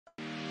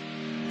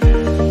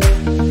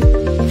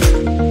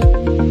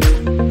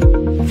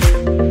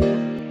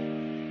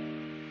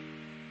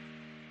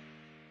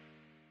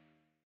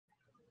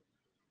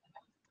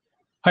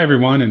Hi,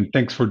 everyone, and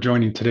thanks for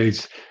joining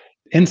today's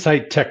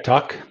Insight Tech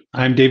Talk.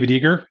 I'm David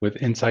Eager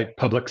with Insight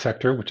Public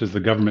Sector, which is the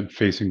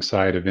government-facing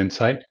side of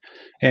Insight.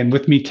 And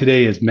with me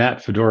today is Matt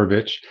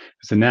Fedorovich,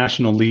 who's the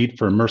National Lead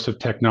for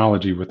Immersive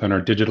Technology within our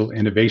Digital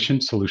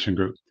Innovation Solution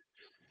Group.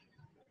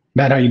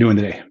 Matt, how are you doing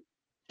today?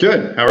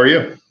 Good. How are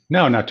you?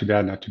 No, not too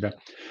bad, not too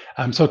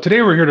bad. So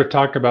today we're here to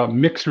talk about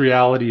mixed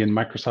reality and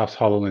Microsoft's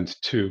HoloLens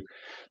 2,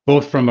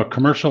 both from a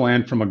commercial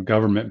and from a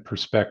government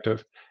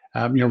perspective.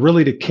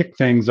 Really to kick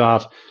things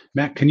off,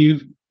 Matt, can you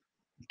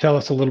tell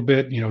us a little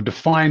bit,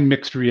 define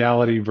mixed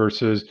reality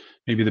versus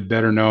maybe the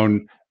better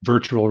known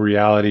virtual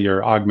reality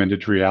or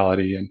augmented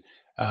reality, and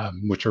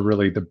which are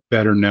really the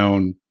better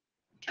known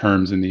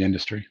terms in the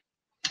industry?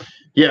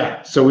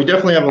 Yeah, so we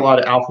definitely have a lot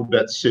of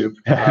alphabet soup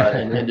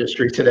in the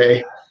industry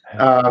today.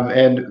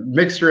 And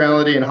mixed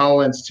reality and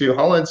HoloLens 2.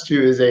 HoloLens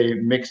 2 is a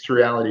mixed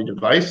reality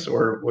device,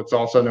 or what's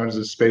also known as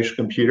a spatial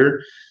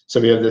computer.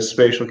 So we have this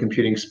spatial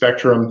computing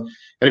spectrum.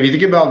 And if you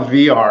think about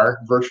VR,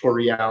 virtual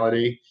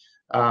reality,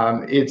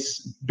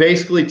 it's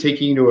basically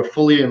taking you to a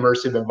fully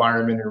immersive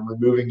environment and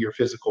removing your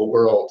physical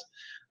world,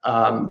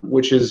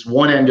 which is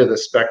one end of the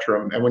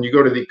spectrum. And when you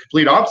go to the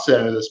complete opposite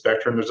end of the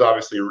spectrum, there's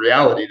obviously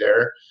reality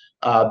there.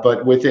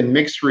 But within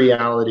mixed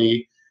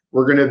reality,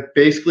 we're going to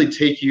basically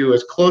take you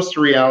as close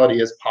to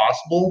reality as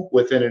possible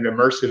within an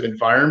immersive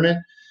environment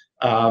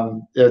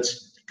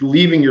that's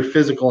leaving your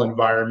physical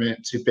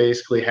environment to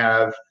basically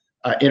have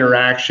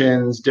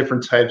interactions,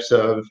 different types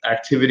of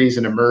activities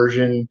and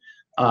immersion,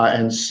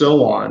 and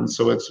so on.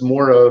 So it's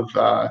more of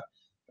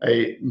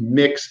a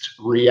mixed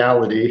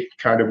reality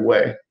kind of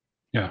way.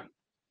 Yeah.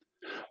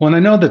 Well, and I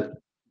know that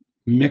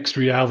mixed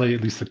reality,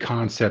 at least the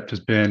concept, has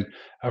been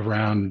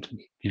around,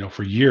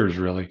 for years,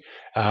 really.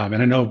 And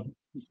I know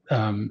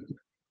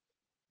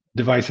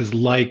devices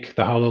like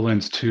the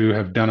HoloLens 2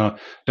 have done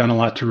a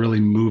lot to really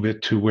move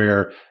it to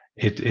where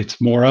it's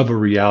more of a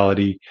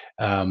reality,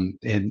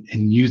 in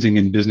using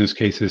in business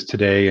cases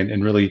today,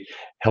 and really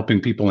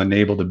helping people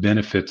enable the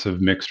benefits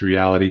of mixed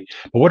reality.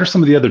 But what are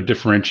some of the other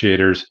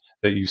differentiators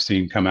that you've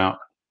seen come out?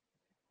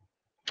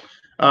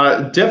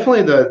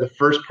 Definitely the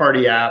first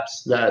party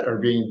apps that are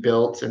being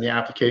built and the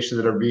applications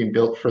that are being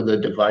built for the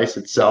device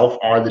itself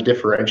are the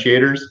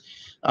differentiators.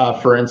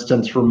 For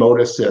instance, remote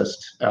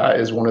assist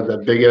is one of the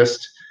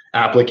biggest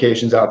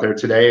applications out there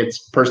today.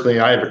 It's personally,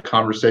 I have a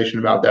conversation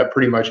about that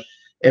pretty much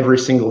every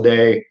single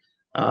day.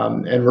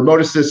 And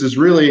remote assist is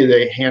really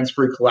the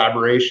hands-free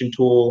collaboration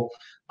tool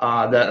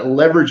that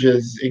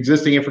leverages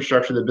existing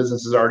infrastructure that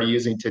business is already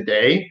using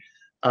today,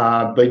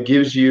 but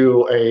gives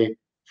you a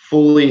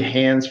fully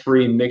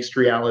hands-free mixed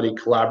reality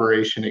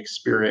collaboration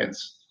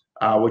experience,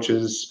 which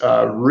is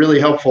really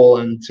helpful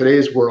in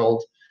today's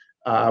world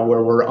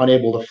where we're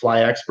unable to fly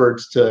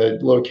experts to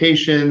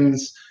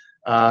locations.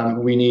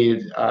 We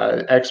need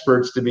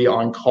experts to be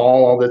on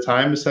call all the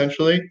time,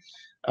 essentially,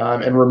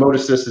 and remote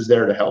assist is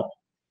there to help.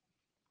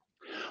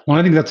 Well,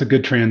 I think that's a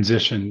good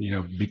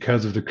transition,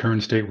 because of the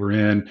current state we're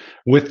in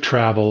with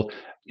travel.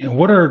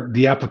 What are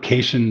the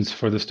applications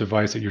for this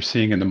device that you're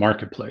seeing in the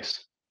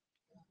marketplace?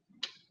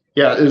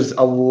 Yeah, there's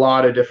a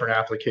lot of different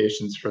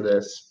applications for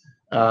this.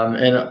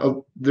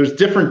 And there's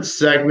different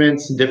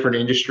segments, different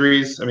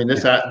industries. I mean,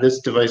 this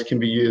device can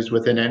be used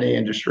within any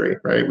industry,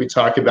 right? We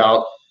talk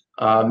about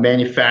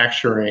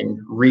manufacturing,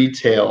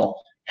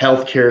 retail,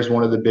 healthcare is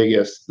one of the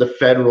biggest, the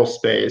federal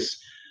space.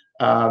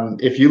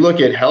 If you look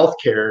at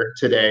healthcare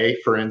today,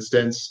 for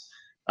instance,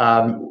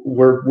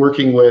 we're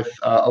working with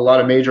a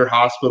lot of major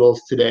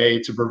hospitals today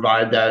to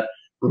provide that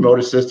remote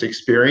assist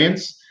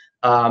experience.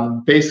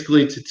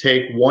 Basically to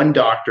take one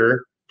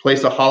doctor,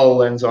 place a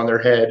HoloLens on their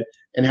head,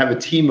 and have a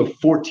team of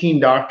 14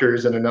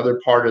 doctors in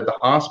another part of the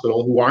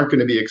hospital who aren't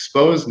going to be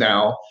exposed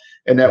now.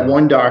 And that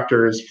one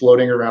doctor is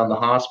floating around the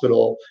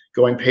hospital,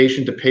 going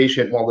patient to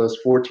patient while those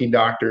 14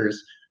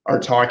 doctors are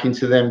talking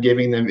to them,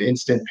 giving them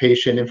instant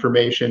patient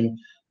information,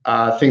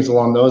 things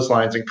along those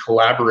lines, and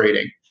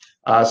collaborating.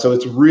 So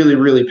it's really,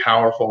 really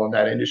powerful in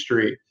that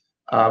industry.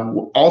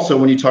 Also,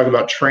 when you talk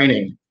about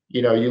training,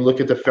 you look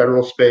at the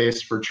federal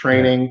space for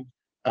training.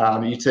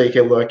 You take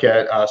a look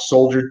at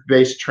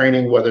soldier-based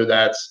training, whether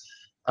that's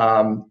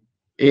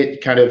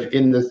it kind of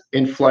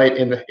in flight,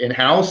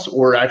 in-house,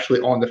 or actually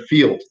on the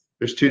field.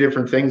 There's two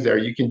different things there.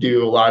 You can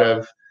do a lot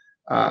of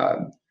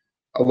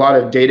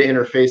data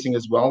interfacing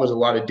as well. There's a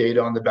lot of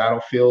data on the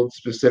battlefield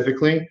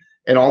specifically,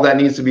 and all that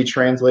needs to be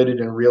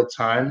translated in real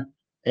time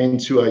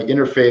into an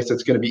interface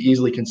that's going to be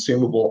easily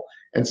consumable.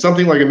 And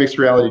something like a mixed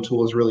reality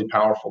tool is really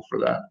powerful for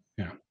that.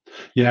 Yeah.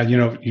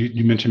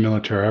 You mentioned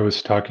military. I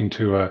was talking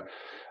to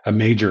a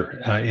major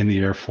in the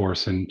Air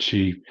Force, and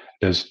she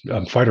does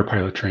fighter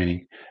pilot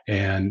training.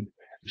 And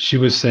she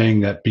was saying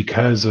that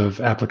because of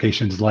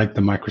applications like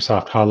the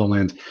Microsoft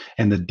HoloLens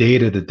and the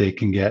data that they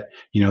can get,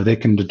 they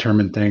can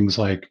determine things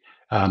like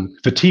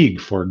fatigue,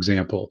 for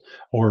example,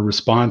 or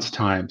response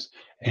times.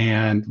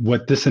 And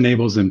what this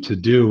enables them to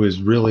do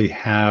is really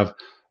have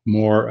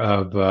more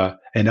of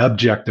an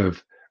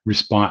objective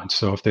response.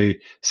 So if they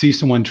see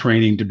someone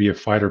training to be a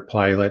fighter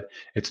pilot,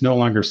 it's no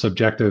longer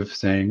subjective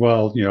saying,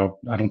 well,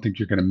 I don't think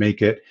you're going to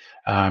make it.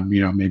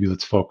 Maybe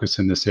let's focus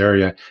in this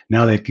area.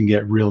 Now they can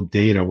get real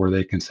data where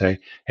they can say,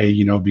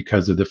 hey,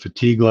 because of the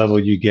fatigue level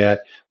you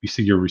get, we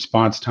see your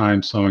response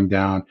time slowing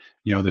down.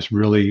 This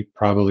really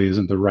probably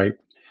isn't the right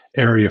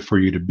area for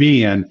you to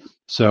be in.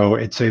 So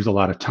it saves a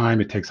lot of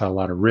time. It takes out a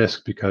lot of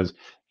risk because,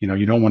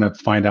 you don't want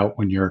to find out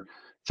when you're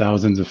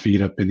thousands of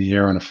feet up in the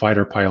air on a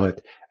fighter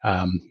pilot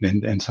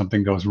and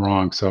something goes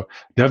wrong. So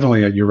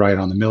definitely you're right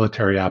on the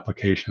military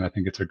application. I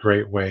think it's a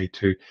great way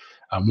to,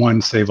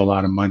 one, save a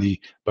lot of money,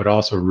 but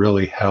also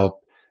really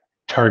help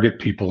target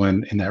people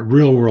in that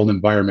real world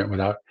environment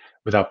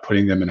without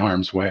putting them in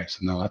harm's way. So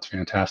no, that's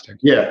fantastic.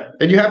 Yeah,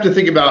 and you have to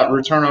think about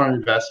return on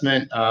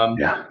investment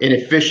Yeah. and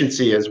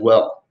efficiency as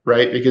well,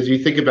 right? Because you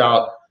think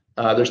about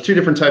there's two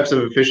different types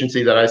of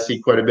efficiency that I see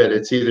quite a bit.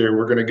 It's either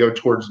we're going to go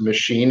towards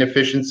machine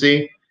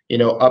efficiency,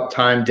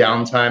 uptime,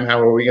 downtime. How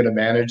are we going to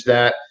manage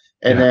that?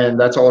 And Yeah. then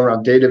that's all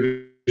around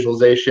data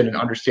visualization and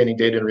understanding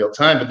data in real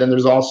time. But then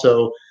there's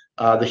also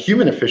the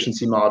human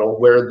efficiency model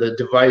where the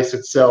device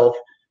itself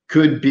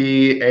could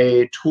be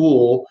a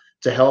tool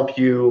to help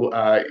you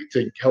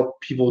to help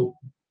people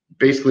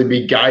basically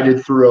be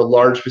guided through a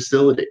large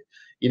facility,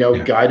 Yeah.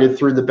 guided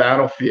through the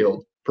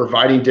battlefield,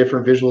 providing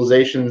different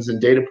visualizations and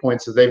data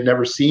points that they've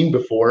never seen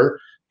before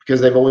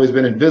because they've always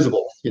been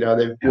invisible. They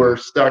Yeah. were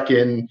stuck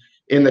in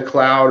the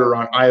cloud or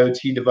on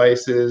IoT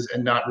devices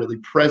and not really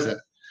present.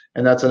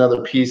 And that's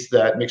another piece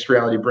that mixed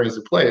reality brings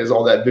to play is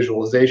all that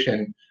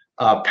visualization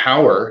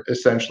power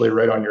essentially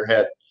right on your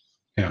head.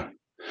 Yeah.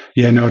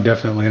 Yeah, no,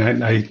 definitely.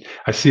 And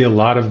I see a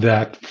lot of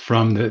that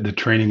from the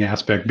training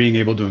aspect, being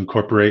able to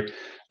incorporate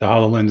the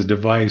HoloLens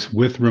device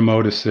with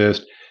remote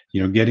assist,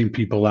 getting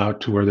people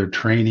out to where they're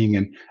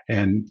training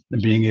and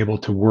being able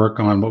to work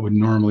on what would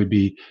normally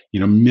be,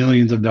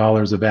 millions of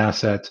dollars of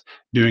assets,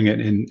 doing it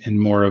in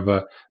more of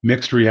a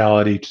mixed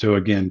reality. So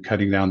again,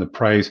 cutting down the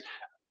price,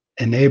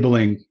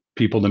 enabling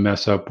people to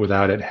mess up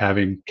without it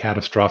having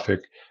catastrophic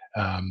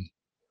um,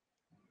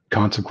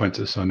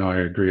 consequences. So no, I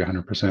agree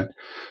 100%.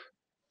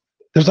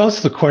 There's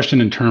also the question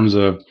in terms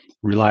of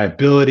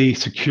reliability,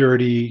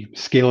 security,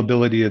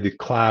 scalability of the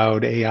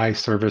cloud, AI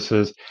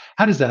services.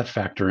 How does that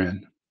factor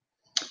in?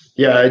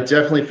 Yeah, it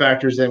definitely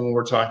factors in when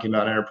we're talking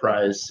about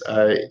enterprise.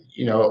 A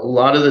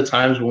lot of the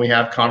times when we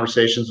have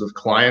conversations with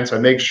clients, I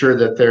make sure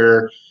that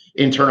their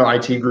internal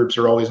IT groups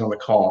are always on the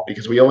call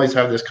because we always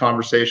have this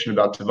conversation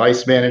about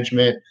device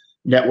management,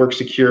 network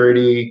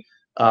security,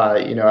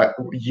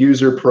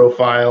 user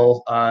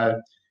profile,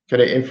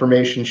 kind of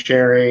information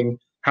sharing.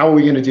 How are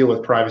we going to deal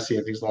with privacy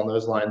and things along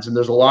those lines? And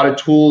there's a lot of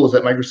tools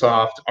that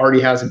Microsoft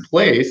already has in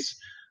place,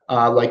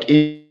 like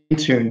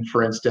Intune,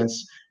 for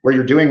instance, where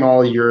you're doing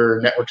all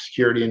your network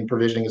security and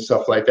provisioning and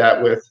stuff like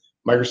that with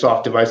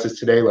Microsoft devices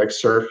today, like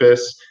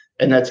Surface.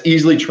 And that's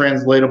easily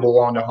translatable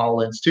onto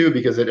HoloLens too,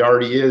 because it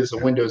already is a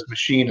Windows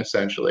machine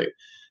essentially.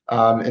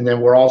 And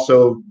then we're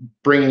also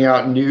bringing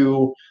out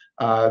new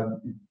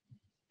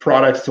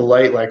products to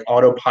light, like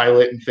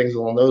autopilot and things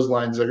along those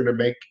lines that are going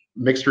to make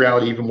mixed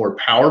reality even more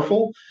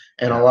powerful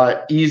and a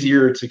lot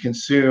easier to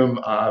consume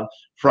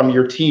from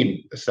your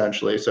team,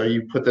 essentially. So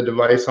you put the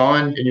device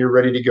on and you're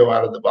ready to go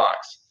out of the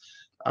box.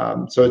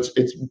 So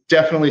it's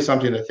definitely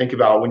something to think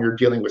about when you're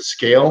dealing with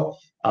scale.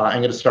 I'm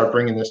going to start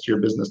bringing this to your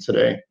business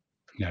today.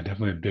 Yeah,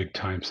 definitely a big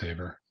time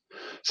saver.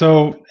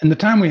 So, in the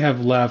time we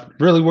have left,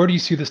 really, where do you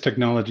see this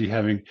technology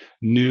having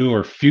new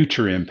or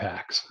future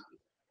impacts?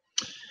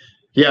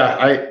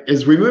 Yeah,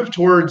 as we move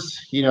towards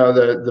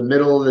the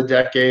middle of the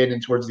decade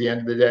and towards the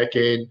end of the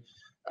decade,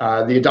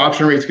 the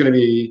adoption rate is going to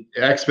be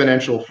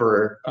exponential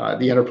for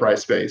the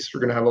enterprise space. We're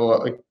going to have a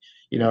lot, like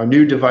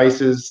new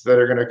devices that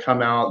are going to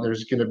come out.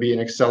 There's going to be an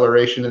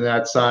acceleration in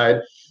that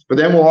side, but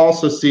then we'll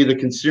also see the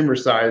consumer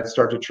side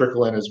start to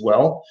trickle in as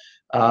well.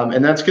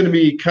 And that's going to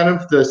be kind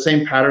of the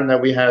same pattern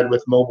that we had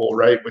with mobile,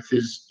 right? With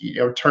his,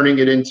 turning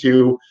it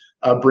into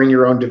bring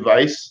your own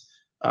device,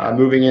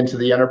 moving into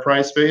the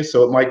enterprise space.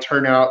 So it might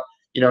turn out,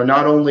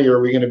 not only are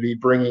we going to be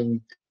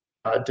bringing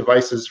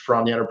devices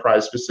from the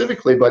enterprise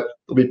specifically, but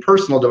there'll be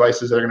personal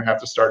devices that are going to have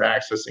to start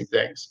accessing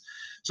things.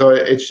 So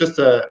it's just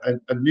a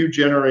new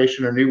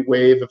generation, a new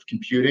wave of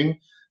computing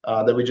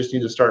that we just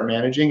need to start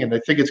managing. And I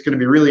think it's going to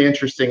be really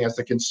interesting as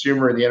the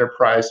consumer and the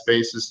enterprise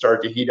spaces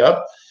start to heat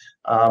up,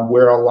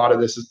 where a lot of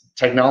this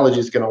technology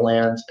is going to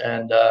land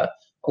and a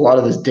lot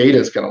of this data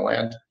is going to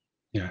land.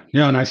 Yeah,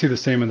 and I see the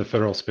same in the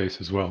federal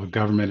space as well. The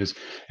government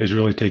is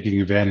really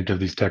taking advantage of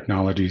these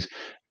technologies,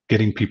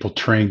 getting people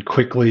trained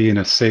quickly in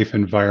a safe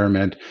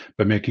environment,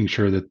 but making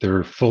sure that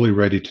they're fully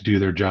ready to do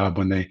their job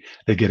when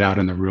they get out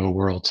in the real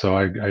world. So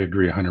I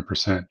agree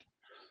 100%.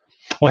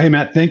 Well, hey,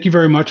 Matt, thank you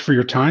very much for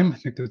your time. I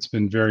think that's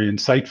been very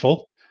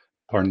insightful,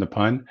 pardon the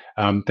pun.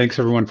 Thanks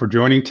everyone for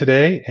joining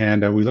today,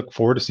 and we look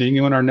forward to seeing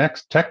you in our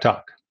next Tech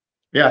Talk.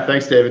 Yeah,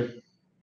 thanks, David.